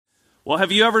Well,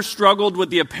 have you ever struggled with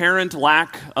the apparent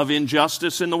lack of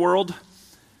injustice in the world?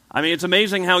 I mean, it's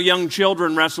amazing how young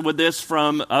children wrestle with this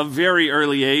from a very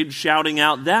early age, shouting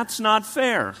out, "That's not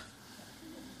fair."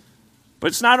 But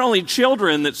it's not only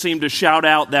children that seem to shout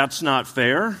out, "That's not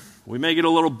fair." We may get a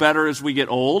little better as we get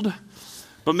old.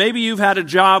 But maybe you've had a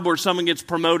job where someone gets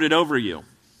promoted over you,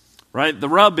 right? The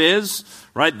rub is,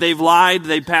 right, they've lied,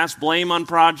 they passed blame on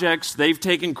projects, they've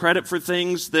taken credit for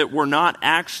things that were not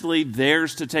actually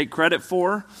theirs to take credit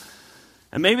for.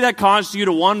 And maybe that caused you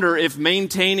to wonder if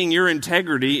maintaining your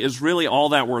integrity is really all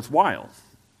that worthwhile.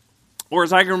 Or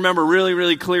as I can remember really,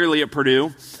 really clearly at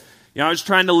Purdue, I was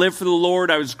trying to live for the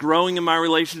Lord. I was growing in my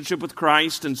relationship with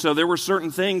Christ. And so there were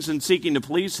certain things in seeking to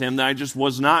please Him that I just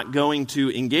was not going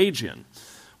to engage in.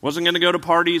 Wasn't going to go to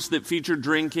parties that featured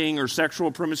drinking or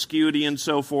sexual promiscuity and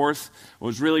so forth. I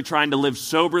was really trying to live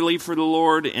soberly for the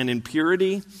Lord and in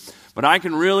purity. But I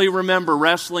can really remember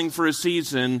wrestling for a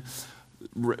season,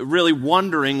 really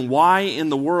wondering why in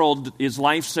the world is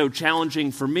life so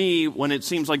challenging for me when it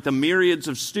seems like the myriads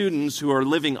of students who are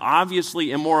living obviously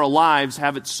immoral lives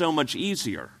have it so much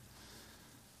easier.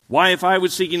 Why, if I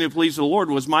was seeking to please the Lord,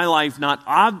 was my life not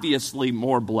obviously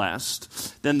more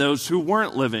blessed than those who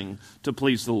weren't living to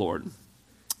please the Lord?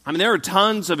 I mean, there are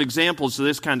tons of examples of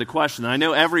this kind of question. I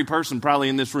know every person probably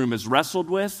in this room has wrestled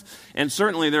with, and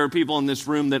certainly there are people in this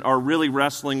room that are really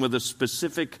wrestling with a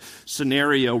specific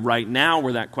scenario right now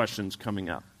where that question's coming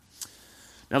up.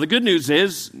 Now, the good news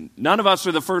is none of us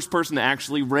are the first person to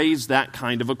actually raise that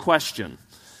kind of a question.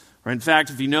 In fact,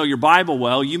 if you know your Bible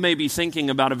well, you may be thinking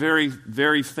about a very,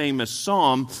 very famous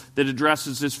psalm that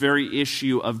addresses this very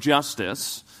issue of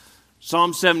justice.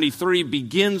 Psalm 73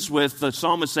 begins with the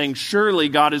psalmist saying, "Surely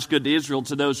God is good to Israel,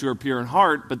 to those who are pure in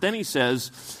heart." But then he says,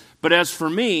 "But as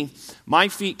for me, my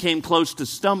feet came close to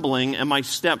stumbling, and my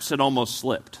steps had almost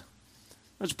slipped."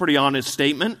 That's a pretty honest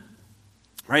statement.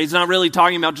 Right? He's not really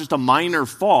talking about just a minor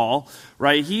fall.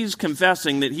 Right? He's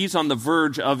confessing that he's on the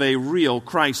verge of a real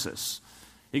crisis.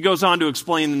 He goes on to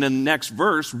explain in the next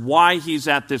verse why he's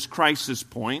at this crisis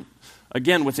point,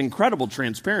 again with incredible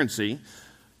transparency.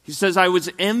 He says, "I was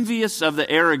envious of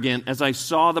the arrogant as I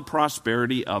saw the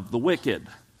prosperity of the wicked."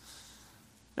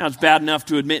 Now, it's bad enough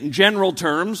to admit in general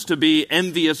terms to be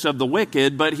envious of the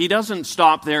wicked, but he doesn't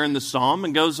stop there in the psalm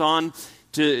and goes on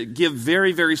to give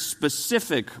very, very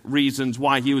specific reasons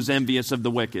why he was envious of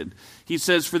the wicked. He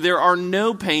says, "For there are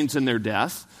no pains in their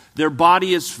death. Their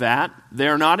body is fat. They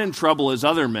are not in trouble as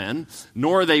other men,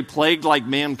 nor are they plagued like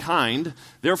mankind.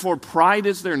 Therefore pride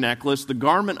is their necklace. The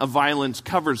garment of violence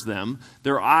covers them.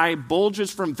 Their eye bulges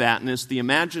from fatness. The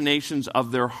imaginations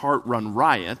of their heart run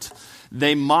riot.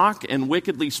 They mock and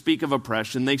wickedly speak of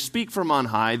oppression. They speak from on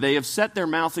high. They have set their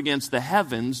mouth against the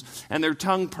heavens, and their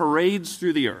tongue parades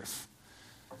through the earth."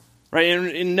 Right?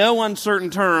 In no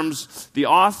uncertain terms, the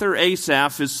author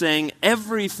Asaph is saying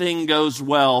everything goes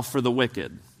well for the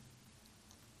wicked.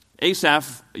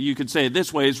 Asaph, you could say it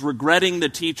this way, is regretting the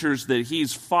teachers that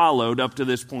he's followed up to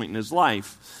this point in his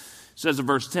life. It says in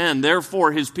verse 10,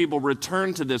 "Therefore his people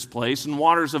return to this place, and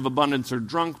waters of abundance are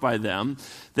drunk by them.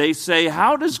 They say,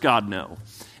 'How does God know?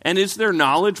 And is there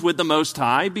knowledge with the Most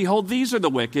High? Behold, these are the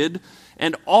wicked,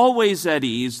 and always at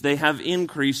ease they have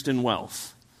increased in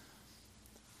wealth.'"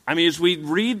 I mean, as we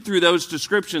read through those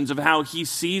descriptions of how he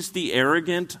sees the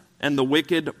arrogant and the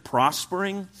wicked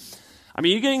prospering, I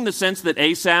mean, you're getting the sense that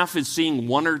Asaph is seeing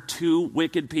one or two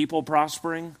wicked people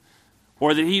prospering,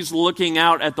 or that he's looking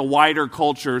out at the wider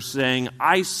culture saying,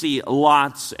 "I see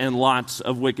lots and lots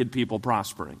of wicked people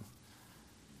prospering."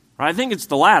 I think it's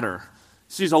the latter.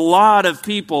 He sees a lot of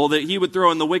people that he would throw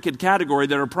in the wicked category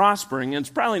that are prospering, and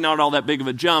it's probably not all that big of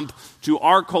a jump to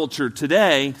our culture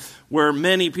today, where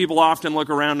many people often look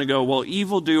around and go, well,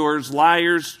 evildoers,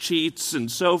 liars, cheats, and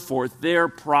so forth, they're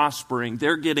prospering,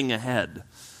 they're getting ahead.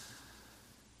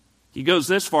 He goes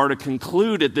this far to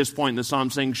conclude at this point in the psalm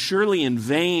saying, "Surely in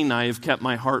vain I have kept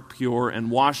my heart pure and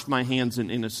washed my hands in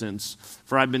innocence,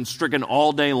 for I've been stricken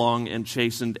all day long and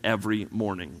chastened every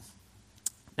morning."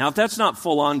 Now, if that's not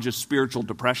full on just spiritual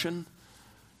depression,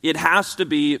 it has to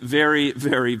be very,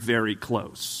 very, very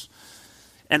close.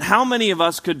 And how many of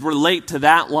us could relate to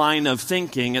that line of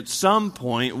thinking at some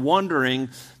point, wondering,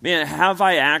 man, have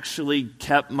I actually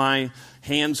kept my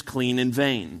hands clean in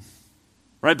vain?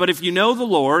 Right, but if you know the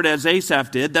Lord, as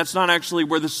Asaph did, that's not actually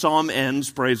where the psalm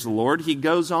ends, praise the Lord. He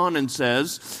goes on and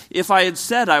says, "If I had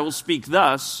said I will speak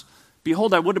thus,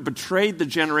 behold, I would have betrayed the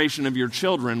generation of your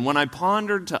children. When I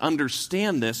pondered to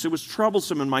understand this, it was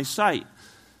troublesome in my sight."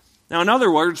 Now, in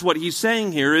other words, what he's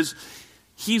saying here is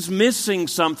he's missing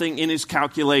something in his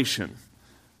calculation.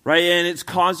 right? And it's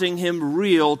causing him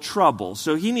real trouble.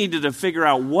 So he needed to figure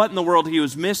out what in the world he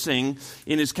was missing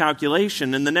in his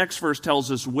calculation. And the next verse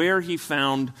tells us where he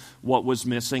found what was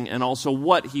missing and also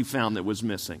what he found that was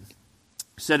missing.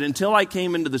 He said, until I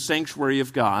came into the sanctuary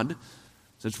of God,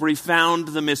 that's where he found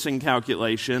the missing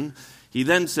calculation. He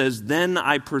then says, then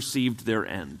I perceived their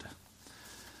end.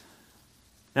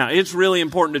 Now, it's really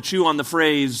important to chew on the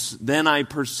phrase, then I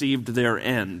perceived their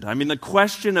end. I mean, the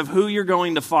question of who you're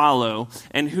going to follow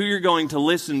and who you're going to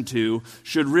listen to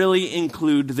should really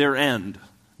include their end.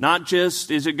 Not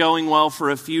just, is it going well for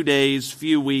a few days,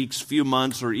 few weeks, few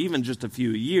months, or even just a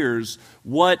few years.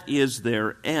 What is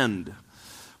their end?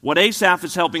 What Asaph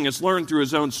is helping us learn through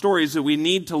his own story is that we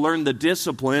need to learn the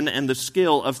discipline and the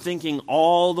skill of thinking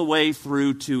all the way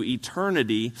through to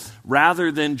eternity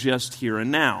rather than just here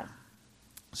and now.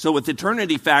 So with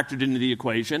eternity factored into the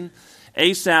equation,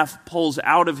 Asaph pulls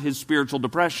out of his spiritual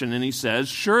depression and he says,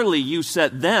 surely you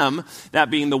set them, that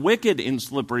being the wicked, in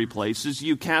slippery places.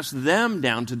 You cast them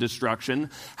down to destruction.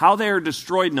 How they are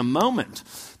destroyed in a moment.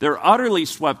 They're utterly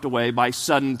swept away by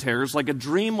sudden terrors, like a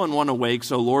dream when one awakes,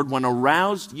 O Lord. When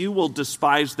aroused, you will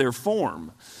despise their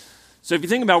form. So if you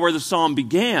think about where the psalm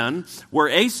began, where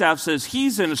Asaph says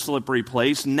he's in a slippery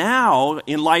place, now,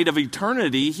 in light of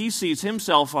eternity, he sees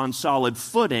himself on solid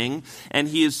footing, and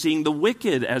he is seeing the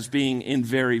wicked as being in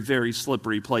very, very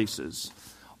slippery places.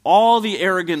 All the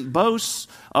arrogant boasts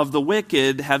of the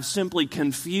wicked have simply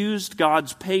confused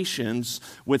God's patience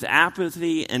with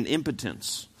apathy and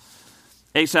impotence.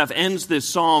 Asaph ends this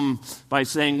psalm by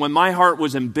saying, when my heart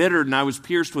was embittered and I was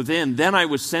pierced within, then I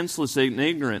was senseless and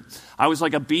ignorant. I was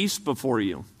like a beast before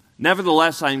you.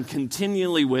 Nevertheless, I am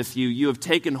continually with you. You have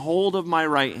taken hold of my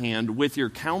right hand. With your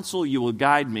counsel you will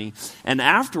guide me, and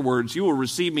afterwards you will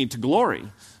receive me to glory.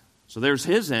 So there's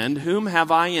his end. Whom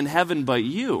have I in heaven but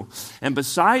you? And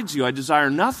besides you I desire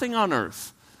nothing on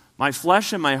earth. My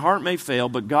flesh and my heart may fail,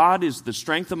 but God is the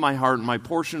strength of my heart and my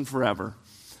portion forever.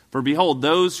 For behold,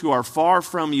 those who are far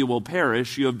from you will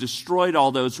perish. You have destroyed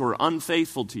all those who are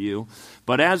unfaithful to you.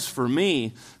 But as for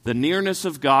me, the nearness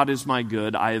of God is my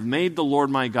good. I have made the Lord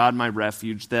my God my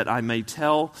refuge, that I may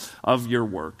tell of your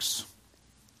works.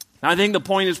 Now, I think the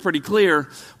point is pretty clear.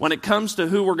 When it comes to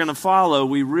who we're going to follow,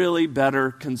 we really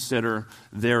better consider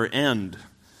their end.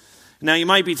 Now, you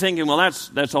might be thinking, well,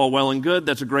 that's all well and good.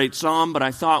 That's a great psalm, but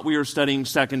I thought we were studying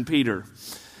 2 Peter.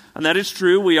 And that is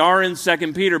true. We are in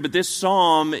 2 Peter, but this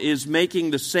psalm is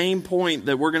making the same point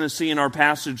that we're going to see in our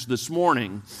passage this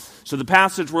morning. So the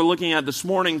passage we're looking at this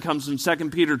morning comes in 2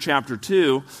 Peter chapter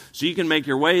 2, so you can make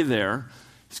your way there.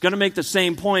 He's going to make the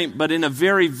same point, but in a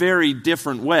very, very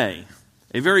different way.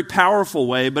 A very powerful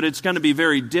way, but it's going to be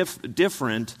very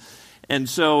different. And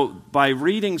so by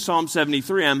reading Psalm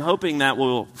 73, I'm hoping that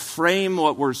will frame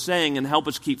what we're saying and help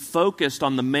us keep focused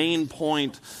on the main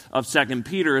point of 2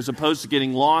 Peter as opposed to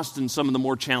getting lost in some of the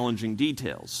more challenging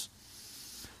details.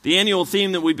 The annual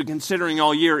theme that we've been considering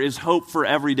all year is hope for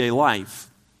everyday life.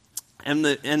 And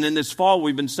in this fall,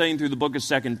 we've been studying through the book of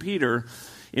 2 Peter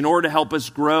in order to help us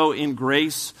grow in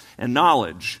grace and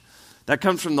knowledge. That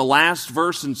comes from the last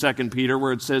verse in 2 Peter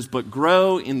where it says, but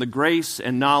grow in the grace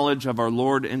and knowledge of our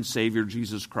Lord and Savior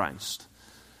Jesus Christ.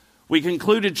 We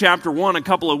concluded chapter 1 a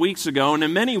couple of weeks ago, and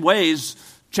in many ways,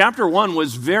 chapter 1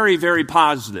 was very, very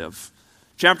positive.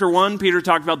 Chapter 1, Peter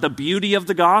talked about the beauty of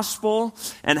the gospel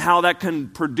and how that can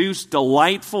produce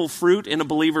delightful fruit in a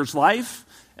believer's life.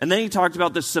 And then he talked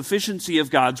about the sufficiency of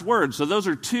God's word. So those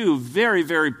are two very,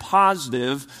 very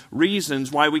positive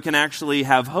reasons why we can actually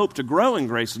have hope to grow in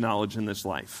grace and knowledge in this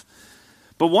life.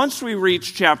 But once we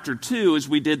reach chapter 2, as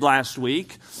we did last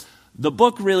week, the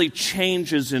book really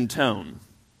changes in tone.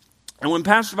 And when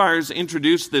Pastor Byers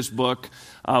introduced this book,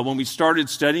 when we started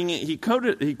studying it, he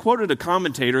quoted a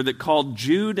commentator that called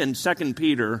Jude and 2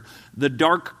 Peter the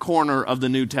dark corner of the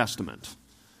New Testament.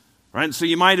 Right? So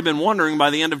you might have been wondering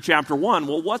by the end of chapter 1,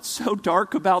 well, what's so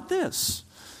dark about this?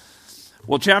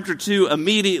 Well, chapter 2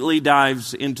 immediately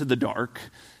dives into the dark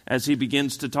as he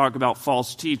begins to talk about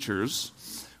false teachers,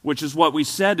 which is what we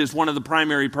said is one of the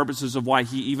primary purposes of why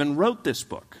he even wrote this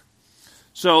book.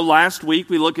 So last week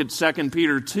we looked at 2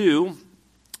 Peter 2,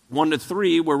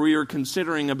 1-3, where we are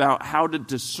considering about how to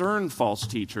discern false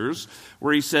teachers,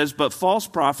 where he says, but false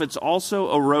prophets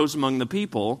also arose among the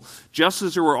people, just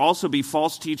as there will also be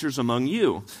false teachers among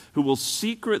you, who will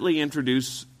secretly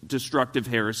introduce destructive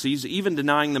heresies, even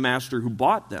denying the master who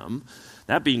bought them,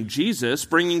 that being Jesus,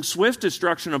 bringing swift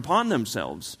destruction upon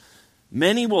themselves.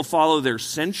 Many will follow their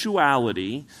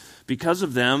sensuality. Because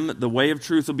of them, the way of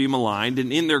truth will be maligned,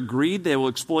 and in their greed they will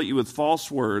exploit you with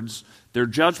false words. Their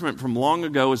judgment from long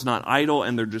ago is not idle,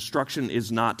 and their destruction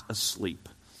is not asleep.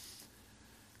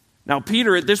 Now,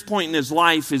 Peter, at this point in his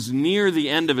life, is near the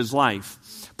end of his life,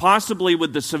 possibly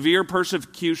with the severe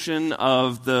persecution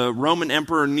of the Roman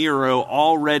Emperor Nero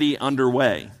already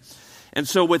underway. And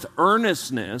so with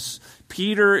earnestness,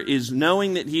 Peter is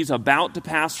knowing that he's about to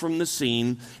pass from the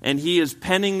scene, and he is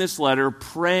penning this letter,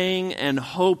 praying and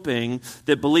hoping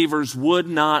that believers would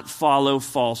not follow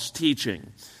false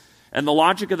teaching. And the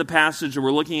logic of the passage that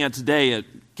we're looking at today,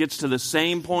 it gets to the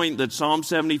same point that Psalm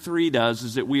 73 does,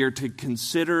 is that we are to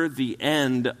consider the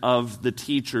end of the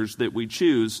teachers that we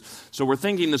choose. So we're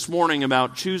thinking this morning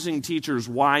about choosing teachers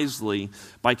wisely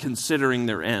by considering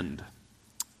their end.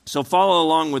 So follow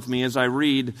along with me as I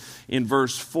read in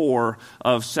verse 4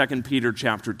 of 2 Peter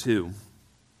chapter 2.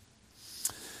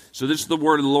 So this is the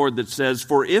word of the Lord that says,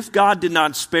 "For if God did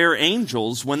not spare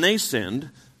angels when they sinned,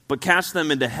 but cast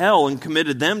them into hell and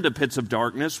committed them to pits of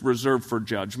darkness reserved for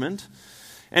judgment,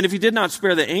 and if he did not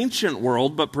spare the ancient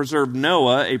world, but preserved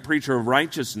Noah, a preacher of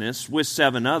righteousness, with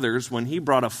 7 others, when he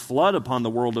brought a flood upon the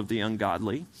world of the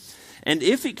ungodly, and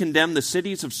if he condemned the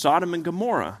cities of Sodom and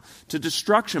Gomorrah to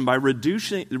destruction by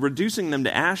reducing them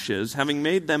to ashes, having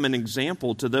made them an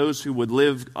example to those who would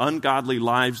live ungodly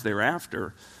lives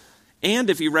thereafter, and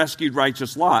if he rescued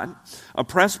righteous Lot,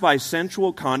 oppressed by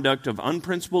sensual conduct of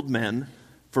unprincipled men,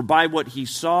 for by what he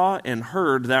saw and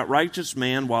heard, that righteous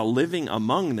man, while living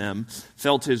among them,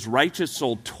 felt his righteous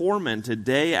soul tormented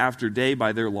day after day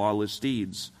by their lawless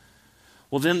deeds.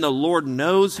 Well, then the Lord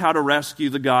knows how to rescue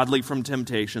the godly from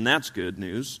temptation. That's good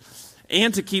news.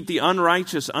 And to keep the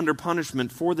unrighteous under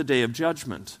punishment for the day of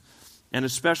judgment, and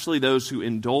especially those who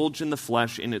indulge in the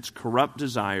flesh in its corrupt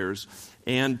desires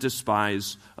and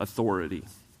despise authority."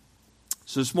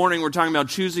 So this morning we're talking about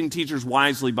choosing teachers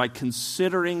wisely by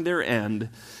considering their end.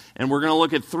 And we're going to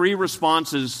look at 3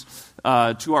 responses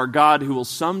to our God who will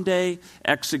someday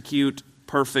execute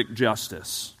perfect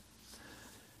justice.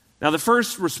 Now the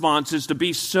first response is to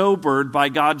be sobered by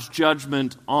God's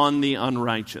judgment on the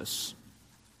unrighteous.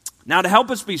 Now to help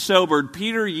us be sobered,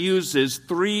 Peter uses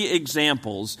 3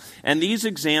 examples, and these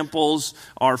examples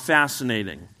are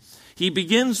fascinating. He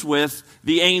begins with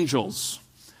the angels.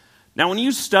 Now, when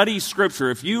you study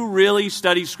Scripture, if you really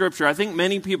study Scripture, I think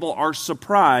many people are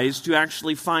surprised to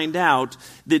actually find out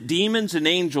that demons and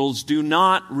angels do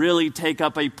not really take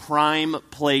up a prime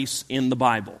place in the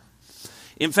Bible.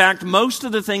 In fact, most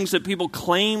of the things that people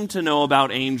claim to know about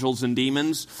angels and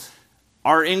demons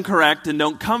are incorrect and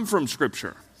don't come from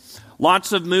Scripture.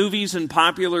 Lots of movies and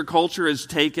popular culture has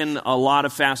taken a lot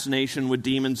of fascination with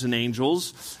demons and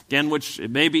angels, again, which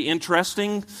may be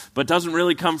interesting, but doesn't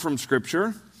really come from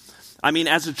Scripture. I mean,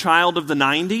 as a child of the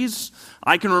 90s,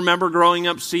 I can remember growing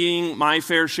up seeing my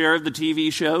fair share of the TV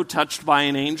show Touched by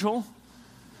an Angel,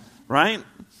 right?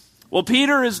 Well,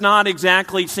 Peter is not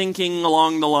exactly thinking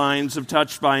along the lines of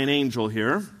Touched by an Angel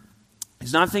here.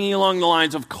 He's not thinking along the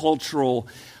lines of cultural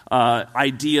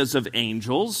ideas of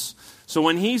angels. So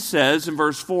when he says in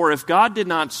verse 4, if God did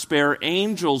not spare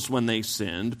angels when they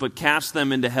sinned, but cast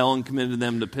them into hell and committed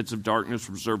them to pits of darkness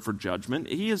reserved for judgment,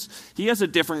 he has a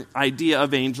different idea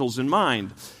of angels in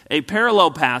mind. A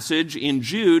parallel passage in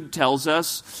Jude tells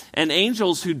us, and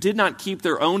angels who did not keep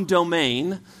their own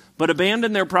domain, but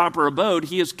abandoned their proper abode,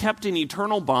 he has kept in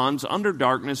eternal bonds under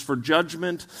darkness for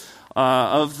judgment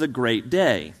of the great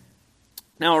day.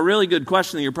 Now, a really good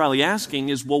question that you're probably asking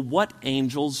is, well, what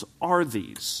angels are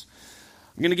these?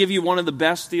 I'm going to give you one of the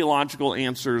best theological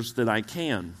answers that I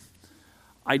can.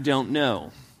 I don't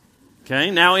know.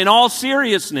 Okay? Now, in all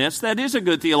seriousness, that is a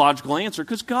good theological answer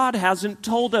because God hasn't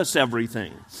told us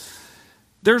everything.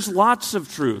 There's lots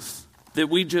of truth that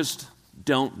we just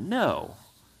don't know.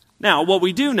 Now, what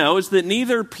we do know is that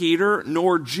neither Peter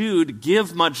nor Jude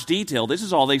give much detail. This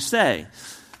is all they say.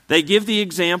 They give the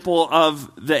example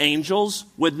of the angels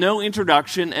with no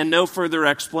introduction and no further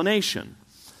explanation.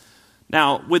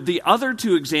 Now, with the other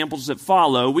 2 examples that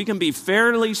follow, we can be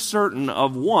fairly certain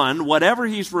of one, whatever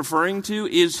he's referring to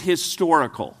is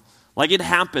historical. Like it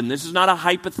happened. This is not a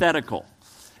hypothetical.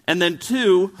 And then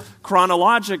 2,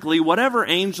 chronologically, whatever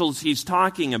angels he's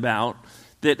talking about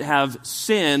that have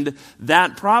sinned,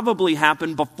 that probably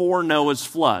happened before Noah's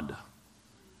flood.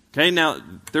 Okay, now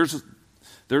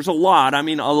there's a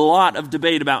lot of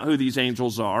debate about who these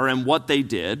angels are and what they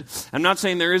did. I'm not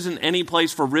saying there isn't any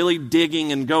place for really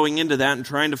digging and going into that and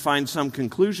trying to find some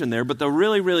conclusion there, but the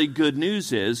really, really good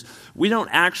news is we don't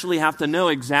actually have to know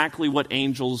exactly what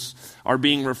angels are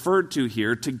being referred to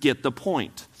here to get the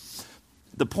point.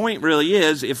 The point really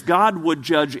is, if God would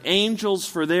judge angels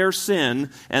for their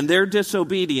sin and their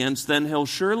disobedience, then he'll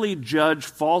surely judge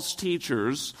false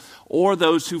teachers or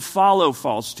those who follow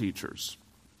false teachers.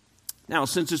 Now,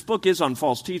 since this book is on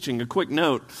false teaching, a quick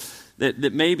note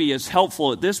that maybe is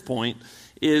helpful at this point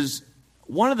is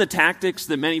one of the tactics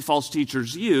that many false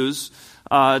teachers use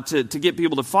to get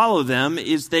people to follow them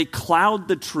is they cloud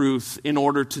the truth in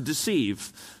order to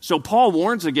deceive. So Paul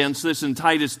warns against this in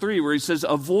Titus 3, where he says,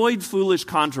 avoid foolish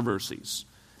controversies.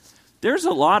 There's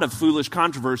a lot of foolish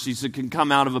controversies that can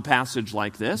come out of a passage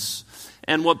like this.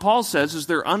 And what Paul says is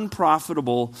they're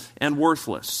unprofitable and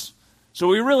worthless. So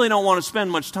we really don't want to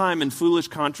spend much time in foolish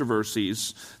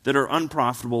controversies that are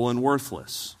unprofitable and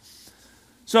worthless.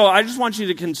 So I just want you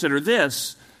to consider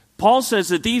this. Paul says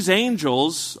that these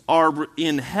angels are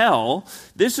in hell.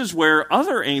 This is where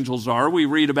other angels are. We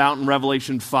read about in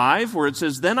Revelation 5, where it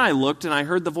says, then I looked and I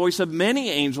heard the voice of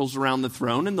many angels around the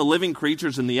throne and the living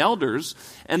creatures and the elders,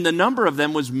 and the number of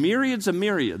them was myriads of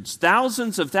myriads,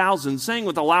 thousands of thousands, saying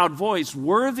with a loud voice,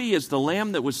 worthy is the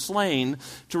Lamb that was slain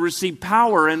to receive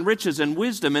power and riches and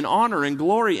wisdom and honor and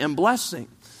glory and blessing.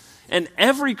 And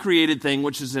every created thing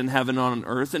which is in heaven and on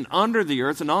earth and under the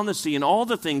earth and on the sea and all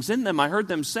the things in them, I heard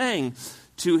them saying,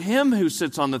 to him who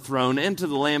sits on the throne and to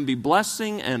the Lamb be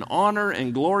blessing and honor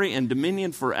and glory and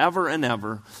dominion forever and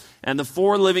ever. And the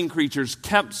four living creatures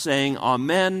kept saying,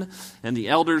 Amen, and the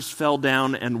elders fell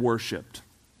down and worshipped.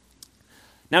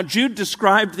 Now, Jude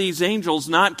described these angels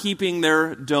not keeping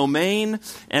their domain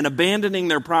and abandoning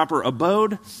their proper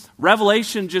abode.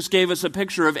 Revelation just gave us a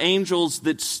picture of angels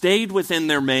that stayed within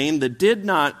their domain, that did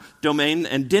not domain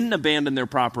and didn't abandon their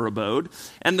proper abode.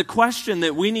 And the question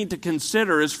that we need to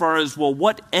consider as far as, well,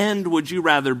 what end would you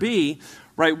rather be,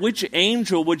 right? Which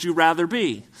angel would you rather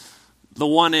be? The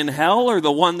one in hell or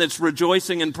the one that's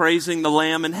rejoicing and praising the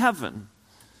Lamb in heaven?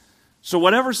 So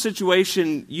whatever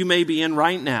situation you may be in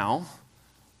right now,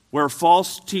 where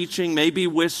false teaching may be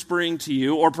whispering to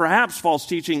you, or perhaps false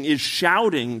teaching is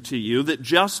shouting to you that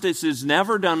justice is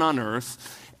never done on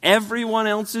earth, everyone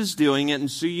else is doing it,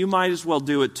 and so you might as well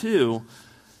do it too.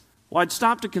 Well, I'd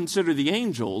stop to consider the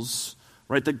angels,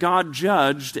 right, that God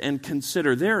judged, and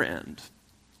consider their end.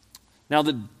 Now,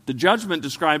 the judgment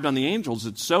described on the angels,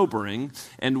 it's sobering,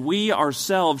 and we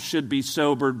ourselves should be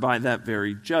sobered by that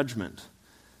very judgment.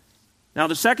 Now,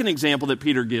 the second example that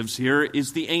Peter gives here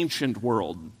is the ancient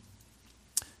world.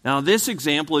 Now, this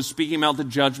example is speaking about the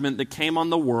judgment that came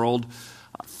on the world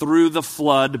through the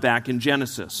flood back in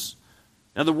Genesis.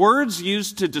 Now, the words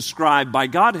used to describe by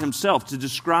God himself, to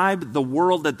describe the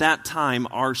world at that time,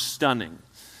 are stunning.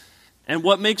 And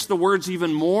what makes the words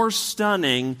even more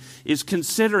stunning is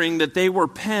considering that they were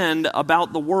penned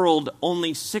about the world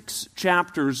only 6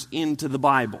 chapters into the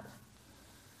Bible.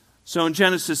 So in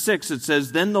Genesis 6 it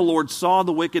says, then the Lord saw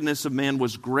the wickedness of man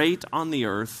was great on the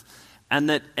earth, and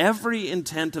that every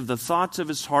intent of the thoughts of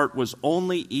his heart was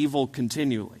only evil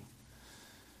continually.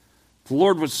 The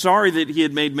Lord was sorry that he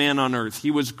had made man on earth.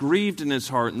 He was grieved in his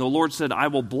heart, and the Lord said, I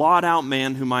will blot out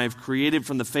man whom I have created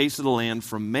from the face of the land,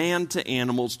 from man to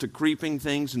animals to creeping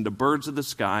things and to birds of the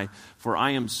sky, for I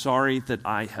am sorry that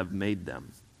I have made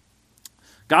them.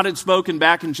 God had spoken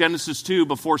back in Genesis 2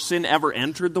 before sin ever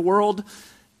entered the world,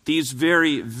 these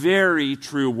very, very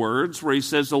true words where he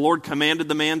says, the Lord commanded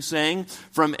the man saying,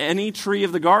 from any tree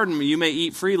of the garden you may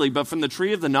eat freely, but from the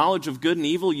tree of the knowledge of good and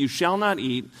evil you shall not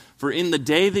eat, for in the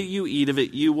day that you eat of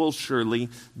it you will surely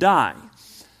die.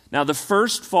 Now the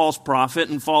first false prophet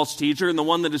and false teacher, and the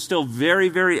one that is still very,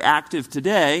 very active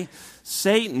today,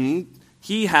 Satan,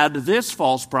 he had this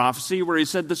false prophecy where he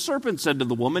said, the serpent said to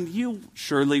the woman, you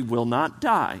surely will not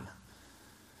die.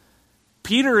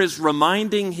 Peter is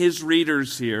reminding his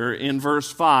readers here in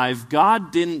verse 5,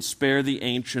 God didn't spare the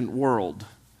ancient world.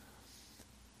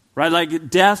 Right? Like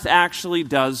death actually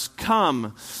does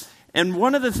come. And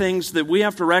one of the things that we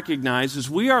have to recognize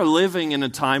is we are living in a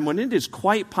time when it is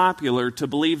quite popular to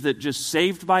believe that just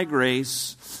saved by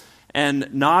grace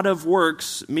and not of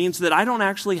works means that I don't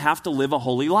actually have to live a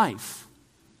holy life.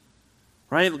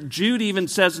 Right? Jude even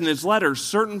says in his letter,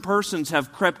 certain persons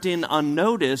have crept in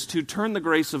unnoticed who turn the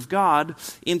grace of God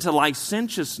into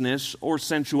licentiousness or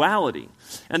sensuality.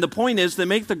 And the point is, they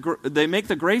make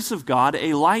the grace of God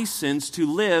a license to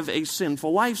live a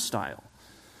sinful lifestyle.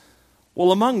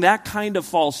 Well, among that kind of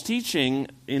false teaching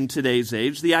in today's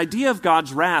age, the idea of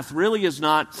God's wrath really is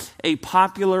not a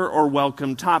popular or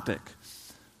welcome topic.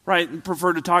 Right? We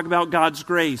prefer to talk about God's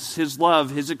grace, his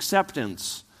love, his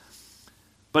acceptance.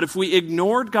 But if we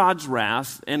ignored God's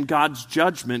wrath and God's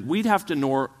judgment, we'd have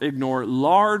to ignore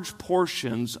large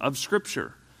portions of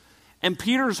Scripture. And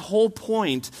Peter's whole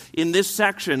point in this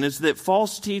section is that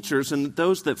false teachers and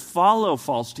those that follow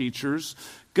false teachers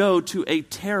go to a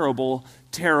terrible,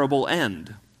 terrible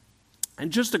end. And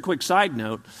just a quick side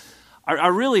note, I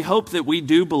really hope that we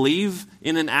do believe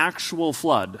in an actual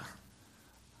flood.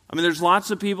 I mean, there's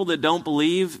lots of people that don't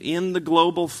believe in the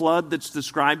global flood that's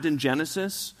described in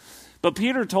Genesis. But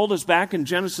Peter told us back in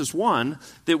Genesis 1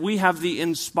 that we have the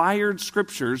inspired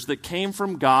scriptures that came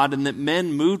from God and that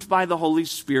men moved by the Holy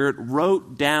Spirit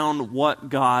wrote down what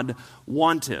God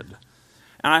wanted.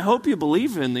 And I hope you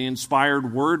believe in the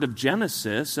inspired word of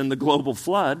Genesis and the global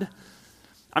flood.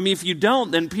 I mean, if you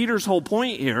don't, then Peter's whole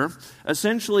point here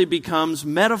essentially becomes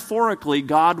metaphorically,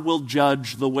 God will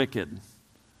judge the wicked.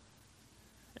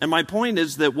 And my point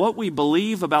is that what we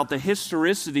believe about the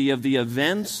historicity of the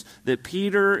events that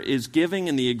Peter is giving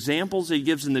and the examples he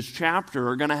gives in this chapter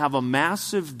are going to have a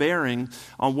massive bearing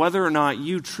on whether or not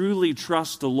you truly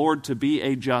trust the Lord to be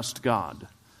a just God.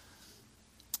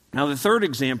 Now, the third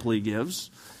example he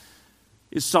gives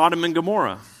is Sodom and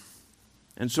Gomorrah.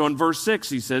 And so in verse 6,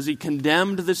 he says, he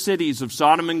condemned the cities of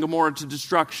Sodom and Gomorrah to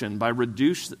destruction by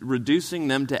reducing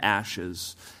them to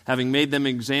ashes, having made them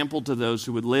an example to those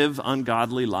who would live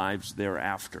ungodly lives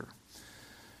thereafter.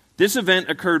 This event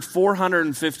occurred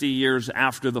 450 years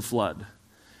after the flood.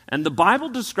 And the Bible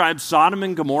describes Sodom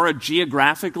and Gomorrah,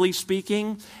 geographically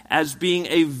speaking, as being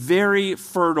a very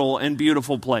fertile and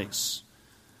beautiful place.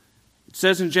 It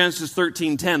says in Genesis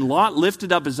 13:10, Lot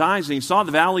lifted up his eyes and he saw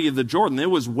the valley of the Jordan. It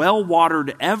was well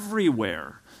watered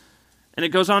everywhere. And it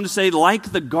goes on to say,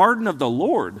 like the garden of the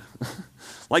Lord,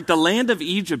 like the land of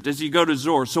Egypt as you go to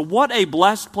Zoar. So what a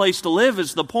blessed place to live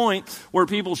is the point where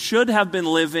people should have been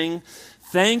living,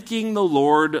 thanking the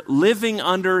Lord, living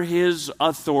under his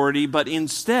authority. But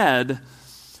instead,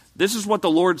 this is what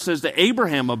the Lord says to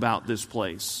Abraham about this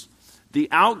place. The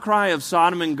outcry of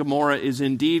Sodom and Gomorrah is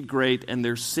indeed great, and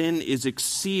their sin is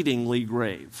exceedingly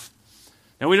grave.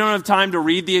 Now, we don't have time to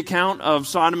read the account of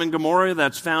Sodom and Gomorrah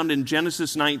that's found in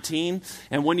Genesis 19.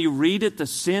 And when you read it, the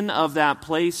sin of that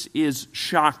place is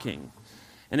shocking.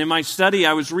 And in my study,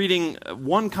 I was reading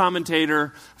one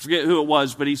commentator, I forget who it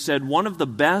was, but he said one of the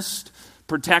best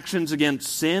protections against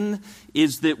sin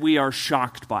is that we are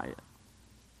shocked by it.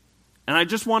 And I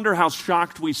just wonder how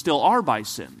shocked we still are by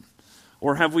sin.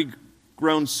 Or have we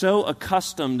grown so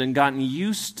accustomed and gotten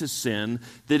used to sin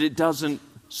that it doesn't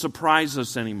surprise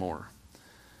us anymore?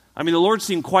 I mean, the Lord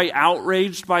seemed quite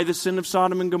outraged by the sin of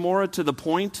Sodom and Gomorrah to the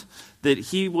point that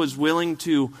he was willing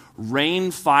to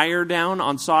rain fire down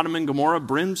on Sodom and Gomorrah,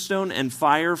 brimstone and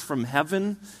fire from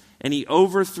heaven, and he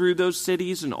overthrew those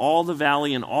cities and all the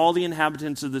valley and all the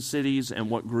inhabitants of the cities and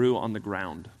what grew on the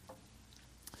ground.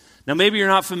 Now, maybe you're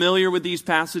not familiar with these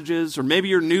passages, or maybe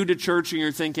you're new to church and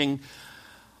you're thinking,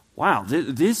 wow,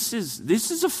 this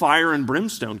is a fire and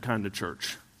brimstone kind of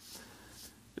church.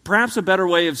 Perhaps a better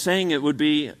way of saying it would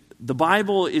be, the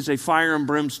Bible is a fire and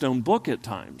brimstone book at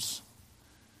times.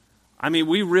 I mean,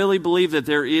 we really believe that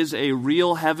there is a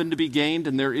real heaven to be gained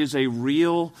and there is a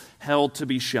real hell to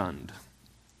be shunned.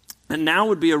 And now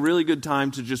would be a really good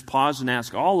time to just pause and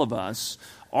ask all of us,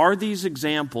 are these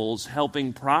examples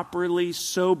helping properly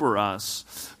sober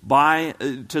us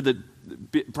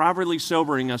properly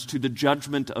sobering us to the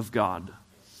judgment of God?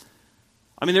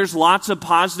 I mean, there's lots of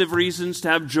positive reasons to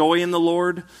have joy in the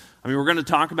Lord. I mean, we're going to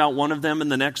talk about one of them in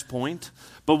the next point.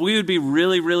 But we would be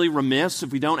really, really remiss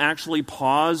if we don't actually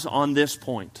pause on this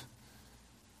point.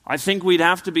 I think we'd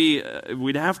have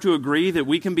to agree that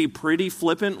we can be pretty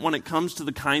flippant when it comes to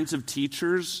the kinds of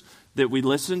teachers that we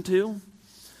listen to,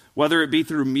 whether it be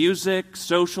through music,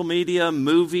 social media,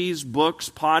 movies, books,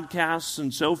 podcasts,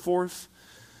 and so forth.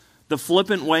 The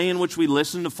flippant way in which we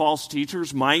listen to false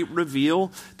teachers might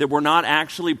reveal that we're not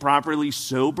actually properly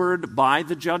sobered by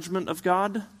the judgment of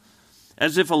God,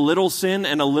 as if a little sin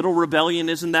and a little rebellion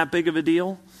isn't that big of a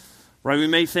deal. Right? We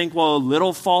may think, well, a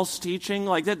little false teaching,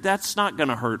 like that's not going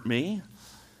to hurt me.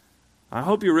 I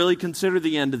hope you really consider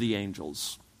the end of the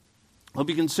angels. I hope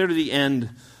you consider the end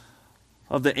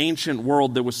of the ancient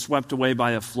world that was swept away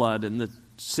by a flood and the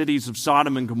cities of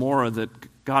Sodom and Gomorrah that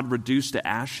God reduced to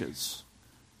ashes.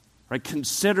 Right?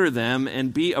 Consider them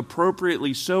and be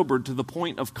appropriately sobered to the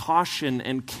point of caution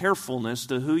and carefulness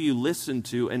to who you listen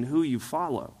to and who you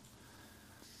follow.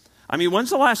 I mean, when's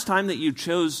the last time that you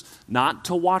chose not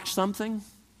to watch something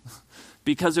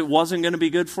because it wasn't going to be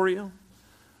good for you?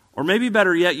 Or maybe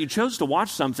better yet, you chose to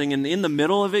watch something and in the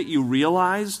middle of it you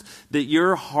realized that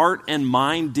your heart and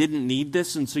mind didn't need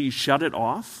this and so you shut it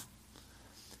off?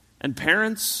 And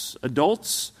parents,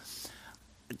 adults,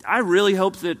 I really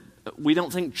hope that we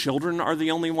don't think children are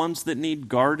the only ones that need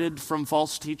guarded from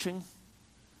false teaching.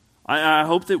 I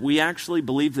hope that we actually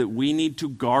believe that we need to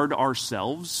guard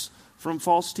ourselves from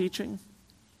false teaching.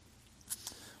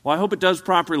 Well, I hope it does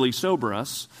properly sober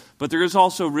us, but there is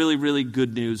also really, really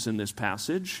good news in this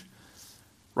passage.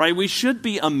 Right? We should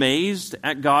be amazed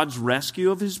at God's rescue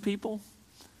of his people.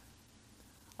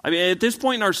 I mean, at this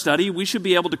point in our study, we should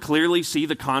be able to clearly see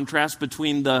the contrast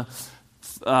between the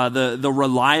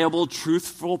reliable,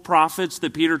 truthful prophets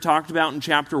that Peter talked about in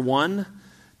chapter 1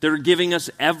 that are giving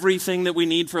us everything that we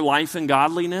need for life and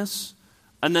godliness,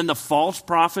 and then the false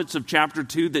prophets of chapter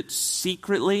 2 that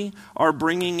secretly are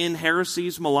bringing in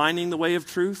heresies, maligning the way of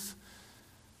truth.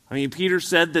 I mean, Peter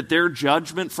said that their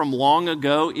judgment from long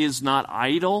ago is not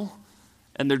idle,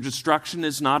 and their destruction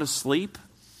is not asleep.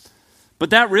 But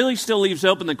that really still leaves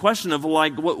open the question of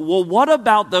what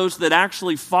about those that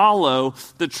actually follow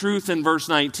the truth in verse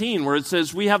 19, where it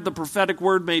says, we have the prophetic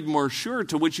word made more sure,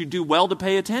 to which you do well to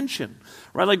pay attention.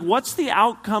 Right? Like, what's the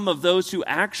outcome of those who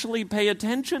actually pay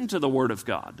attention to the word of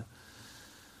God?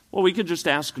 Well, we could just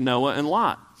ask Noah and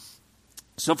Lot.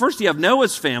 So first you have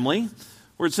Noah's family,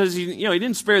 where it says he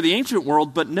didn't spare the ancient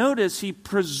world, but notice he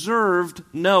preserved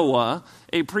Noah,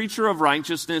 a preacher of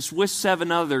righteousness, with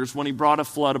 7 others when he brought a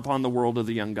flood upon the world of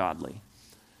the ungodly.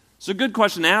 So a good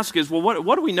question to ask is, well,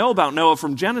 what do we know about Noah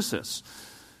from Genesis?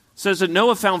 It says that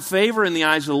Noah found favor in the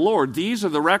eyes of the Lord. These are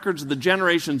the records of the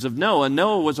generations of Noah.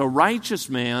 Noah was a righteous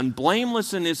man,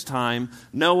 blameless in his time.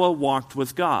 Noah walked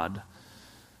with God.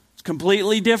 It's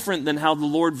completely different than how the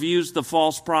Lord views the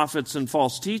false prophets and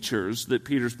false teachers that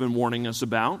Peter's been warning us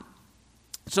about.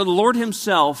 So the Lord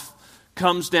himself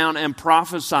comes down and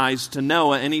prophesies to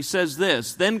Noah, and he says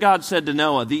this, Then God said to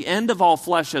Noah, the end of all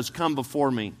flesh has come before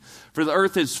me, for the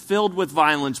earth is filled with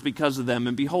violence because of them,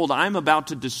 and behold, I am about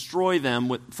to destroy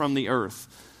them from the earth.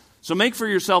 So make for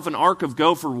yourself an ark of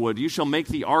gopher wood. You shall make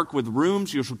the ark with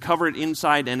rooms. You shall cover it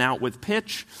inside and out with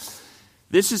pitch.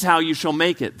 This is how you shall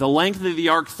make it. The length of the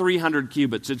ark 300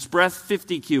 cubits, its breadth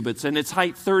 50 cubits, and its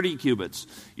height 30 cubits.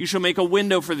 You shall make a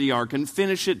window for the ark and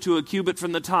finish it to a cubit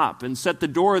from the top, and set the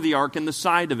door of the ark in the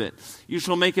side of it. You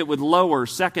shall make it with lower,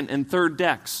 second, and third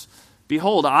decks.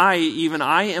 Behold, I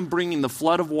am bringing the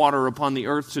flood of water upon the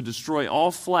earth to destroy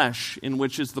all flesh in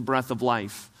which is the breath of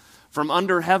life. From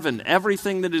under heaven,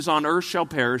 everything that is on earth shall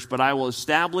perish, but I will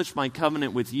establish my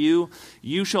covenant with you.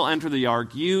 You shall enter the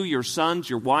ark, you, your sons,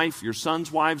 your wife, your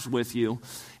sons' wives with you,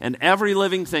 and every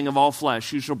living thing of all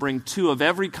flesh. You shall bring 2 of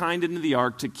every kind into the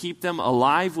ark to keep them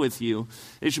alive with you.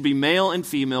 They shall be male and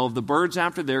female, of the birds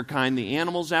after their kind, the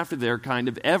animals after their kind,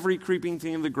 of every creeping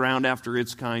thing of the ground after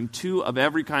its kind. 2 of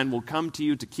every kind will come to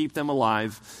you to keep them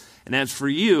alive. And as for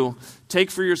you,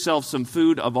 take for yourself some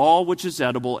food of all which is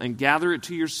edible, and gather it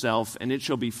to yourself, and it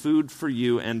shall be food for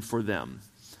you and for them.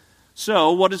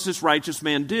 So, what does this righteous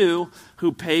man do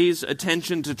who pays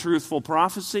attention to truthful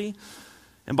prophecy?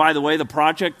 And by the way, the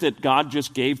project that God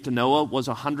just gave to Noah was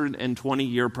a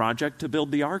 120-year project to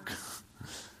build the ark.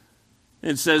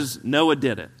 It says Noah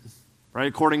did it, right?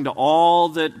 According to all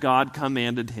that God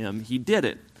commanded him, he did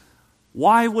it.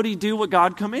 Why would he do what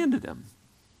God commanded him?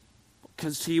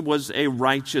 Because he was a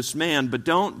righteous man. But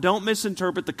don't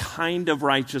misinterpret the kind of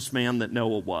righteous man that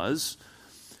Noah was.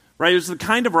 Right? It was the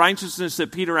kind of righteousness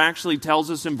that Peter actually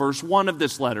tells us in verse 1 of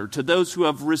this letter. To those who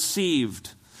have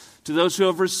received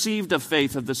a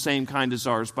faith of the same kind as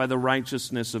ours by the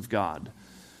righteousness of God.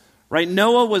 Right?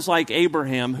 Noah was like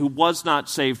Abraham, who was not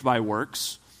saved by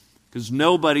works, because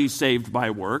nobody's saved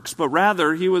by works, but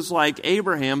rather he was like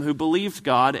Abraham, who believed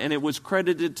God, and it was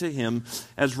credited to him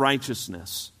as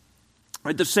righteousness.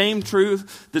 Right, the same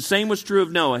was true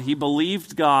of Noah. He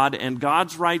believed God, and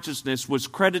God's righteousness was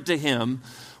credited to him,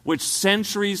 which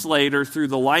centuries later, through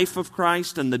the life of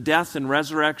Christ and the death and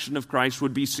resurrection of Christ,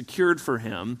 would be secured for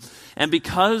him. And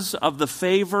because of the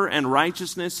favor and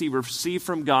righteousness he received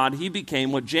from God, he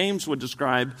became what James would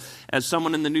describe as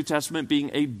someone in the New Testament being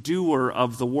a doer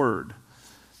of the word.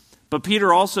 But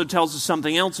Peter also tells us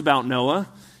something else about Noah.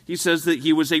 He says that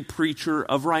he was a preacher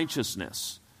of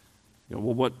righteousness.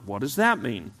 Well, what does that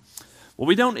mean? Well,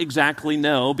 we don't exactly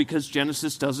know, because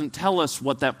Genesis doesn't tell us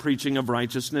what that preaching of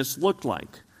righteousness looked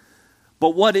like.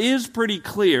 But what is pretty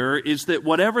clear is that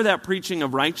whatever that preaching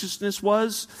of righteousness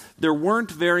was, there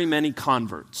weren't very many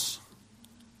converts.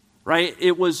 Right?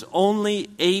 It was only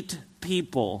 8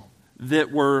 people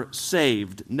that were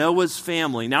saved, Noah's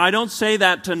family. Now, I don't say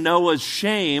that to Noah's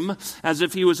shame, as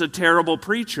if he was a terrible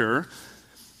preacher.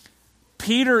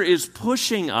 Peter is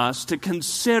pushing us to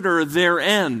consider their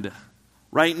end,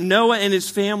 right? Noah and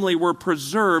his family were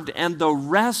preserved, and the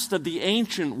rest of the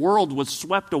ancient world was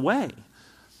swept away.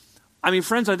 I mean,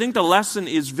 friends, I think the lesson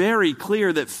is very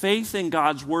clear that faith in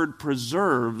God's word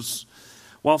preserves,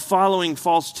 while following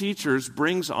false teachers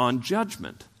brings on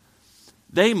judgment.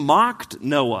 They mocked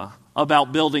Noah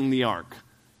about building the ark,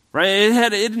 right? It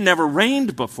had never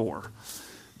rained before.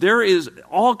 There is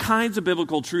all kinds of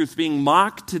biblical truth being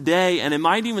mocked today, and it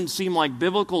might even seem like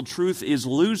biblical truth is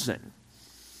losing.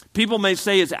 People may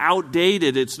say it's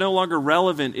outdated, it's no longer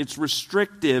relevant, it's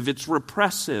restrictive, it's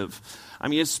repressive. I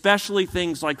mean, especially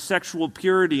things like sexual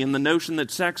purity and the notion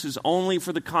that sex is only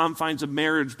for the confines of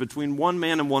marriage between one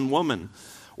man and one woman,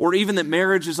 or even that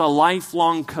marriage is a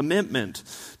lifelong commitment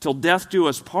till death do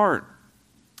us part.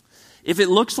 If it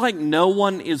looks like no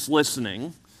one is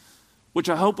listening, which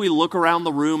I hope we look around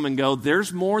the room and go,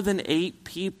 there's more than 8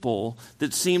 people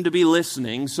that seem to be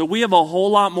listening, so we have a whole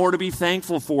lot more to be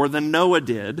thankful for than Noah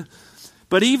did.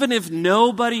 But even if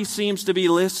nobody seems to be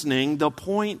listening, the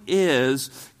point is,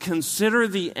 consider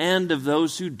the end of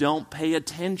those who don't pay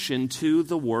attention to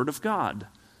the Word of God.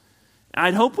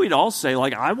 I'd hope we'd all say,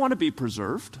 I want to be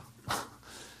preserved.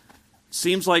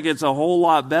 Seems like it's a whole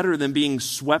lot better than being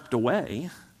swept away.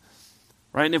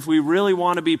 Right? And if we really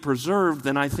want to be preserved,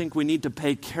 then I think we need to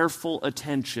pay careful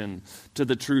attention to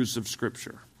the truths of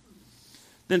Scripture.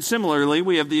 Then similarly,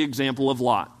 we have the example of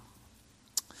Lot.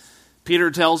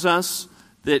 Peter tells us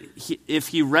that if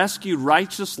he rescued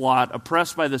righteous Lot,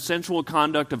 oppressed by the sensual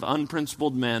conduct of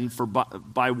unprincipled men, for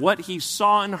by what he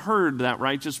saw and heard, that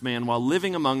righteous man, while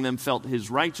living among them, felt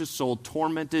his righteous soul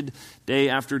tormented day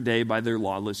after day by their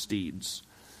lawless deeds.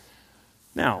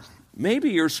 Now,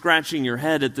 maybe you're scratching your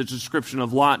head at the description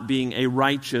of Lot being a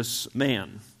righteous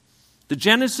man. The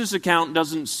Genesis account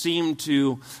doesn't seem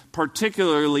to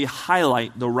particularly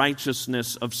highlight the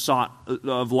righteousness of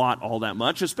Lot all that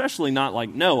much, especially not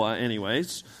like Noah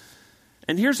anyways.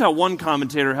 And here's how one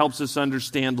commentator helps us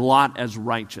understand Lot as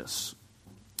righteous.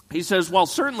 He says, while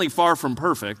certainly far from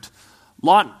perfect,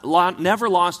 Lot never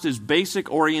lost his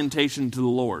basic orientation to the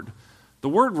Lord. The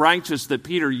word righteous that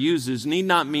Peter uses need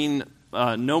not mean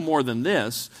no more than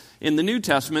this. In the New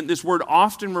Testament, this word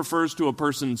often refers to a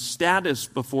person's status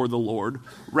before the Lord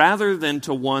rather than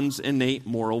to one's innate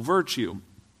moral virtue.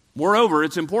 Moreover,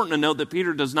 it's important to note that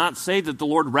Peter does not say that the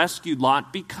Lord rescued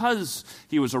Lot because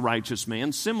he was a righteous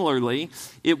man. Similarly,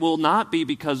 it will not be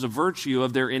because of virtue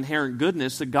of their inherent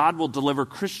goodness that God will deliver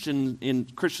Christians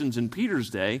in Peter's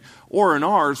day or in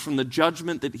ours from the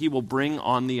judgment that he will bring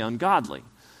on the ungodly.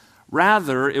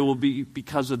 Rather, it will be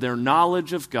because of their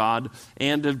knowledge of God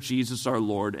and of Jesus our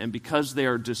Lord, and because they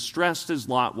are distressed as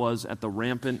Lot was at the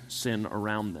rampant sin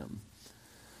around them.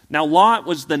 Now, Lot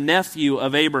was the nephew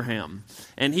of Abraham,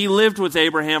 and he lived with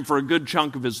Abraham for a good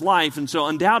chunk of his life, and so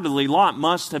undoubtedly Lot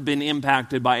must have been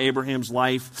impacted by Abraham's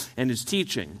life and his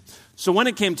teaching. So when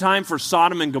it came time for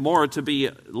Sodom and Gomorrah to be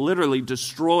literally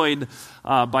destroyed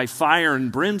by fire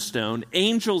and brimstone,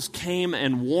 angels came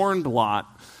and warned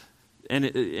Lot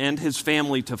and his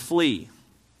family to flee.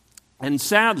 And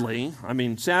sadly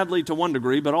to one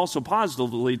degree, but also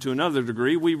positively to another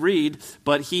degree, we read,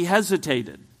 but he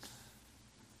hesitated.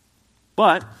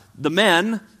 But the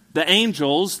men, the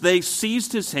angels, they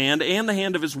seized his hand and the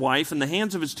hand of his wife and the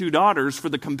hands of his 2 daughters, for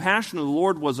the compassion of the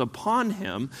Lord was upon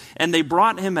him, and they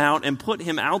brought him out and put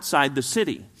him outside the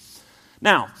city.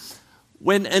 Now,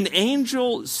 when an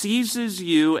angel seizes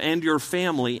you and your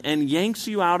family and yanks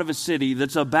you out of a city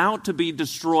that's about to be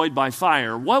destroyed by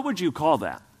fire, what would you call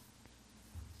that?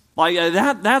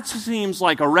 That seems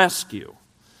like a rescue.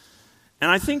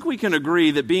 And I think we can agree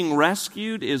that being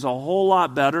rescued is a whole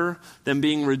lot better than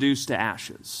being reduced to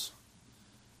ashes.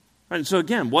 And so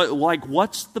again,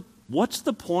 what's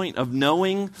the point of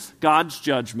knowing God's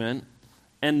judgment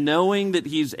and knowing that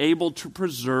he's able to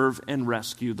preserve and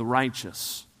rescue the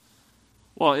righteous?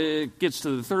 Well, it gets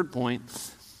to the third point,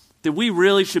 that we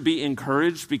really should be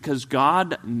encouraged because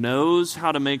God knows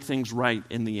how to make things right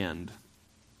in the end.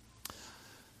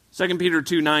 2 Peter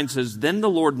 2:9 says, then the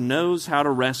Lord knows how to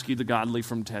rescue the godly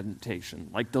from temptation.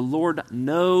 Like the Lord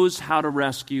knows how to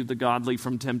rescue the godly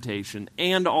from temptation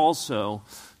and also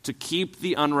to keep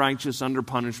the unrighteous under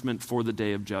punishment for the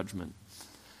day of judgment.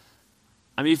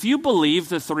 I mean, if you believe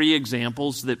the 3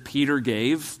 examples that Peter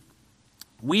gave,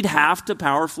 we'd have to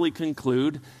powerfully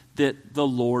conclude that the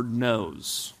Lord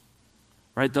knows.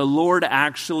 Right? The Lord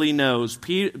actually knows.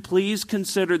 Please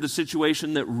consider the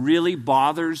situation that really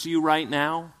bothers you right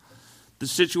now. The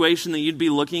situation that you'd be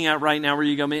looking at right now where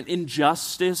you go, man,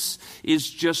 injustice is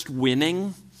just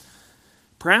winning.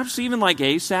 Perhaps even like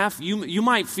Asaph, you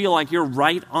might feel like you're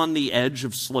right on the edge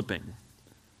of slipping.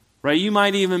 Right? You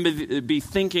might even be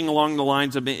thinking along the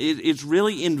lines of, it's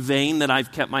really in vain that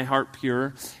I've kept my heart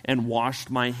pure and washed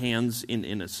my hands in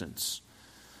innocence.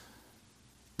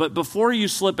 But before you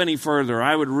slip any further,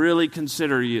 I would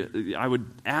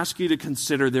ask you to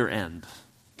consider their end.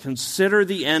 Consider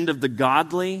the end of the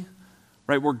godly,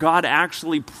 right, where God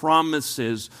actually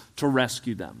promises to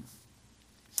rescue them.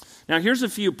 Now, here's a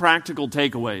few practical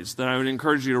takeaways that I would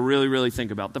encourage you to really, really think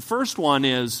about. The first one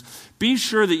is, be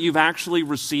sure that you've actually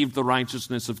received the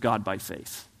righteousness of God by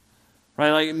faith.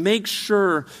 Right? Like, make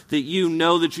sure that you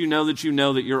know that you know that you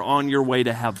know that you're on your way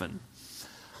to heaven.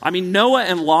 I mean, Noah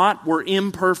and Lot were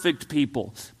imperfect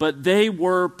people, but they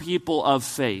were people of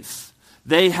faith.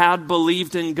 They had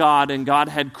believed in God, and God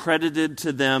had credited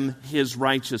to them his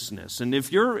righteousness. And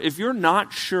if you're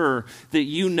not sure that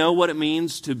you know what it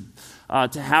means to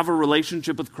have a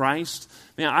relationship with Christ,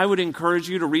 man, I would encourage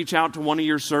you to reach out to one of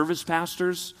your service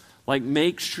pastors. Like,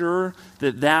 make sure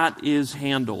that that is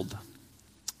handled.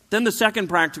 Then the second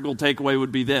practical takeaway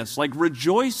would be this: like,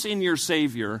 rejoice in your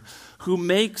Savior who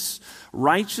makes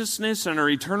righteousness and our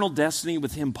eternal destiny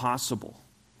with him possible.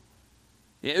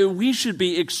 We should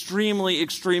be extremely,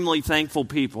 extremely thankful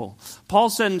people. Paul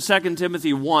said in 2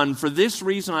 Timothy 1, "For this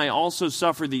reason I also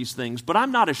suffer these things, but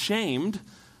I'm not ashamed."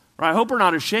 Or I hope we're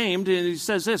not ashamed. And he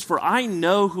says this: "For I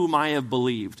know whom I have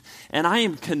believed, and I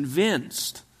am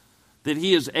convinced that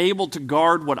he is able to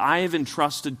guard what I have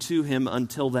entrusted to him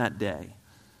until that day."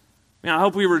 I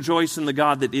hope we rejoice in the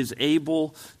God that is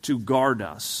able to guard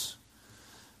us.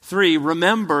 3,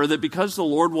 remember that because the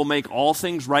Lord will make all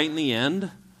things right in the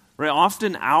end, right,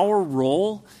 often our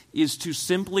role is to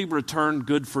simply return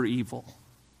good for evil.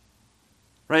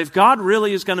 Right? If God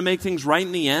really is going to make things right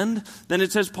in the end, then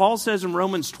it says, Paul says in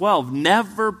Romans 12,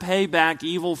 never pay back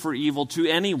evil for evil to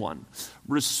anyone.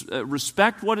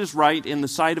 Respect what is right in the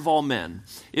sight of all men.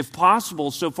 If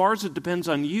possible, so far as it depends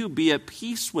on you, be at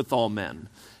peace with all men.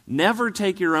 Never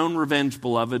take your own revenge,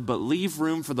 beloved, but leave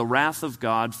room for the wrath of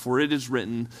God, for it is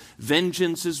written,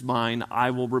 vengeance is mine,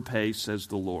 I will repay, says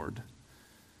the Lord.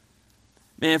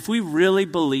 Man, if we really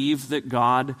believe that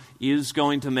God is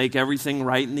going to make everything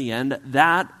right in the end,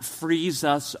 that frees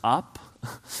us up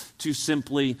to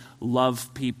simply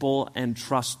love people and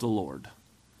trust the Lord.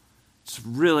 It's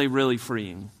really, really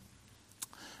freeing.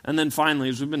 And then finally,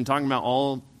 as we've been talking about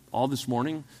all this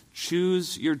morning,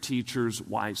 choose your teachers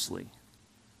wisely.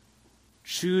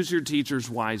 Choose your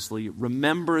teachers wisely.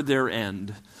 Remember their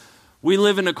end. We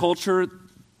live in a culture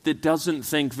that doesn't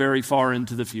think very far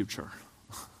into the future.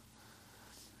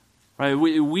 Right?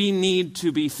 We need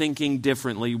to be thinking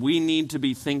differently. We need to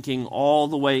be thinking all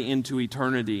the way into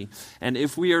eternity. And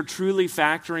if we are truly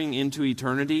factoring into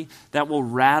eternity, that will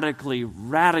radically,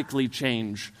 radically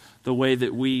change the way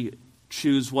that we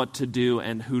choose what to do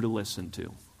and who to listen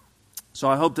to. So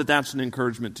I hope that that's an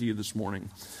encouragement to you this morning.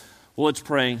 Well, let's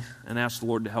pray and ask the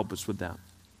Lord to help us with that.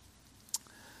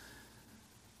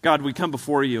 God, we come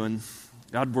before you, and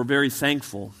God, we're very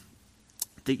thankful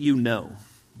that you know,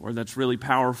 or that's really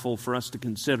powerful for us to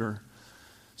consider.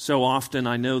 So often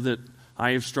I know that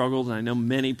I have struggled, and I know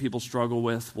many people struggle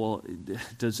with, well,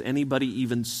 does anybody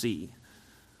even see?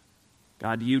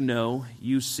 God, you know,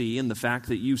 you see, and the fact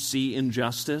that you see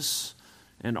injustice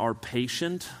and are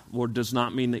patient, Lord, does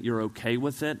not mean that you're okay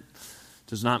with it.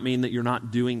 Does not mean that you're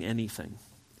not doing anything.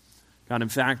 God, in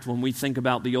fact, when we think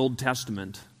about the Old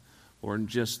Testament, or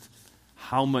just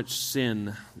how much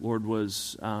sin, Lord,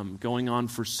 was going on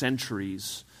for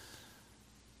centuries,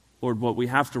 Lord, what we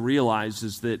have to realize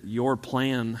is that your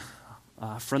plan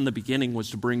from the beginning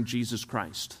was to bring Jesus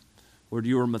Christ. Lord,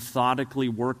 you are methodically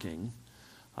working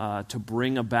to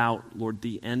bring about, Lord,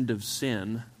 the end of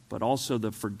sin, but also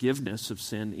the forgiveness of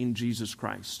sin in Jesus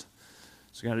Christ.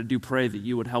 So God, I do pray that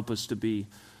you would help us to be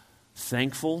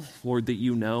thankful, Lord, that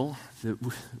you know, that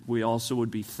we also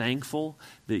would be thankful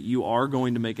that you are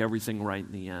going to make everything right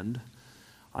in the end.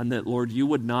 And that, Lord, you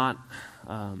would not,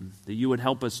 that you would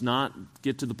help us not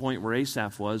get to the point where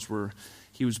Asaph was, where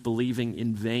he was believing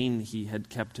in vain he had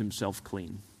kept himself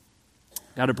clean.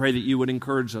 God, I pray that you would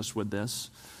encourage us with this.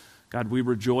 God, we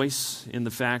rejoice in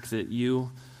the fact that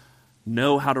you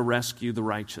know how to rescue the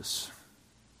righteous.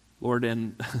 Lord,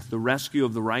 and the rescue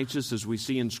of the righteous, as we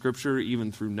see in Scripture,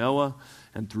 even through Noah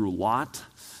and through Lot,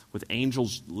 with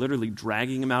angels literally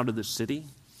dragging him out of the city,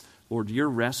 Lord, your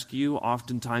rescue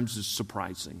oftentimes is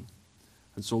surprising.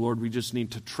 And so, Lord, we just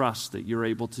need to trust that you're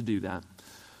able to do that.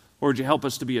 Lord, you help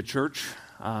us to be a church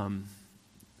that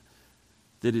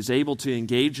is able to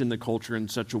engage in the culture in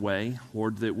such a way,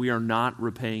 Lord, that we are not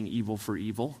repaying evil for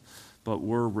evil, but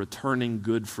we're returning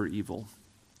good for evil.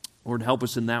 Lord, help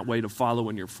us in that way to follow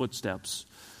in your footsteps.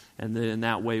 And that in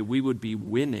that way we would be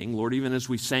winning, Lord, even as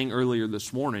we sang earlier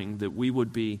this morning, that we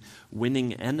would be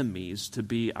winning enemies to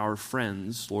be our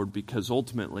friends, Lord, because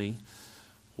ultimately,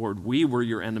 Lord, we were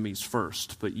your enemies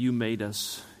first, but you made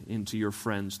us into your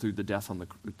friends through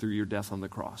your death on the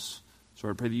cross. So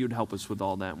I pray that you'd help us with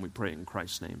all that, and we pray in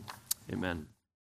Christ's name. Amen.